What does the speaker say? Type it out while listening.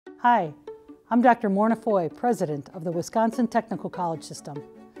Hi, I'm Dr. Morna Foy, President of the Wisconsin Technical College System.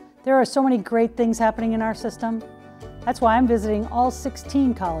 There are so many great things happening in our system. That's why I'm visiting all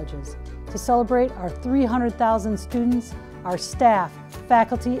 16 colleges to celebrate our 300,000 students, our staff,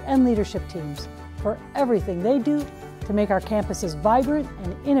 faculty, and leadership teams for everything they do to make our campuses vibrant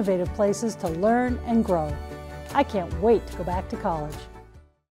and innovative places to learn and grow. I can't wait to go back to college.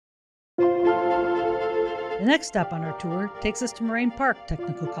 The next stop on our tour takes us to Moraine Park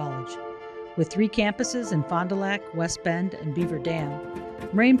Technical College. With 3 campuses in Fond du Lac, West Bend, and Beaver Dam,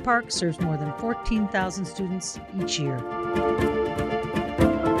 Moraine Park serves more than 14,000 students each year.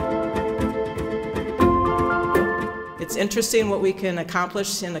 It's interesting what we can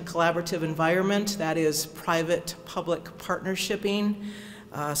accomplish in a collaborative environment, that is private-public partnershiping,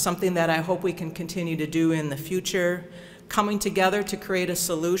 something that I hope we can continue to do in the future, coming together to create a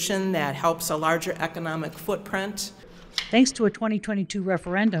solution that helps a larger economic footprint. Thanks to a 2022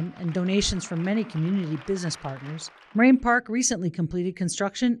 referendum and donations from many community business partners, Moraine Park recently completed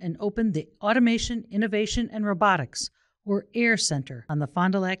construction and opened the Automation, Innovation, and Robotics, or AIR Center, on the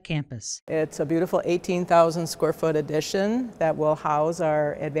Fond du Lac campus. It's a beautiful 18,000 square foot addition that will house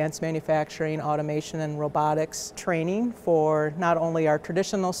our advanced manufacturing, automation, and robotics training for not only our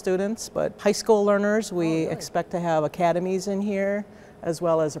traditional students, but high school learners. We expect to have academies in here, as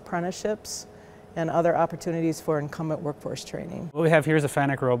well as apprenticeships and other opportunities for incumbent workforce training. What we have here is a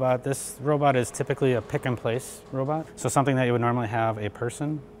FANUC robot. This robot is typically a pick-and-place robot. So something that you would normally have a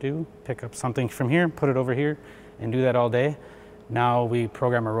person do, pick up something from here, put it over here, and do that all day. Now we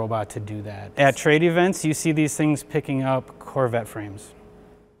program a robot to do that. At trade events, you see these things picking up Corvette frames.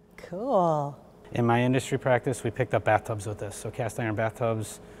 Cool. In my industry practice, we picked up bathtubs with this. So cast iron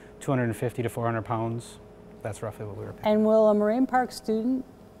bathtubs, 250 to 400 pounds. That's roughly what we were picking. And will a Moraine Park student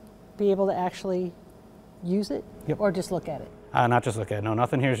be able to actually use it? Yep. Or just look at it? Not just look at it. No,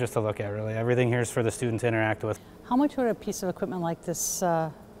 nothing here is just to look at, really. Everything here is for the student to interact with. How much would a piece of equipment like this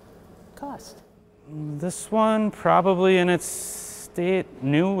cost? This one, probably in its state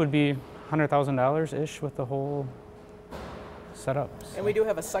new, would be $100,000-ish with the whole setup. So. And we do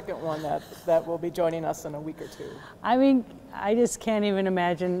have a second one that will be joining us in a week or two. I mean, I just can't even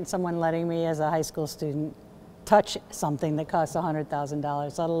imagine someone letting me, as a high school student, touch something that costs $100,000,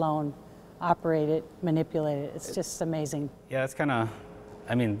 let alone operate it, manipulate it. It's just amazing. Yeah, it's kind of,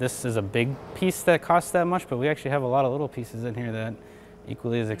 I mean, this is a big piece that costs that much, but we actually have a lot of little pieces in here that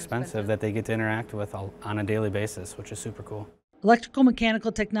equally as expensive that they get to interact with on a daily basis, which is super cool.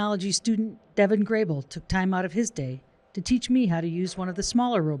 Electromechanical Technology student Devin Grable took time out of his day to teach me how to use one of the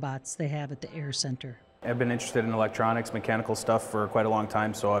smaller robots they have at the AIR Center. I've been interested in electronics, mechanical stuff for quite a long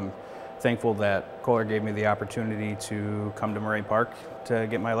time, so I'm thankful that Kohler gave me the opportunity to come to Moraine Park to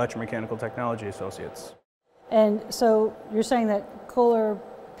get my Electromechanical Technology Associates. And so you're saying that Kohler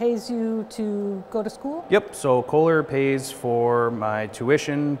pays you to go to school? Yep, so Kohler pays for my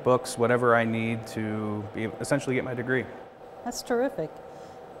tuition, books, whatever I need to essentially get my degree. That's terrific.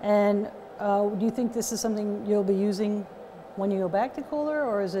 And do you think this is something you'll be using when you go back to Kohler,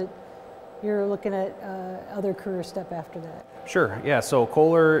 or is it you're looking at other career step after that? Sure, yeah, so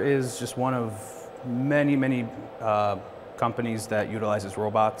Kohler is just one of many companies that utilizes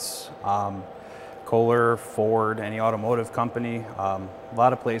robots. Kohler, Ford, any automotive company, a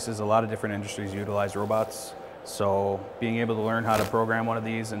lot of places, a lot of different industries utilize robots. So being able to learn how to program one of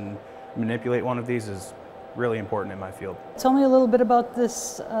these and manipulate one of these is really important in my field. Tell me a little bit about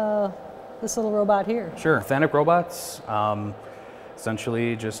this, this little robot here. Sure, FANUC robots,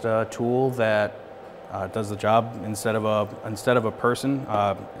 essentially just a tool that does the job instead of a person,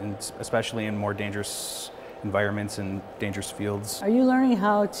 especially in more dangerous environments and dangerous fields. Are you learning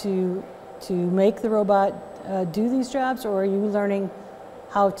how to make the robot do these jobs, or are you learning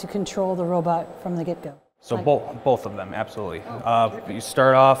how to control the robot from the get-go? So both of them, absolutely. You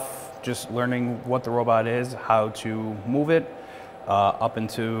start off just learning what the robot is, how to move it, up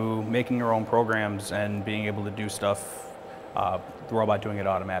into making your own programs and being able to do stuff, the robot doing it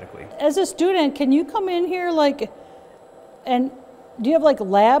automatically. As a student, can you come in here and do you have like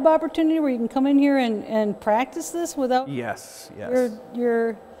lab opportunity where you can come in here and practice this without yes.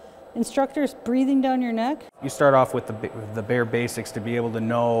 your instructors breathing down your neck? You start off with the bare basics to be able to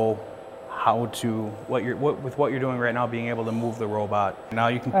know how to, with what you're doing right now, being able to move the robot. Now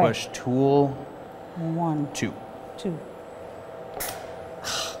you can push tool 1, 2. 2.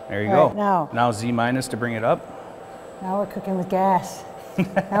 There you go. Right, now Z minus to bring it up. Now we're cooking with gas.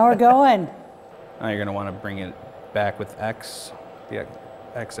 Now we're going. Now you're going to want to bring it back with X, the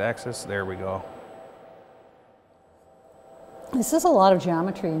X axis. There we go. This is a lot of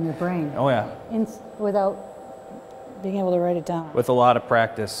geometry in your brain. Oh yeah. Without being able to write it down. With a lot of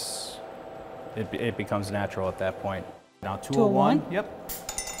practice, it becomes natural at that point. Now 201. Yep.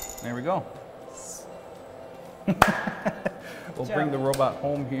 There we go. We'll bring the robot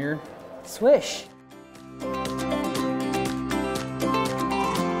home here. Swish.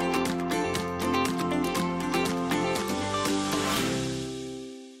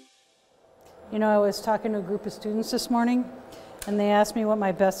 You know, I was talking to a group of students this morning, and they asked me what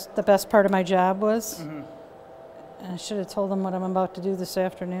the best part of my job was. And I should have told them what I'm about to do this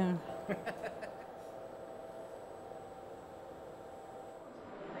afternoon.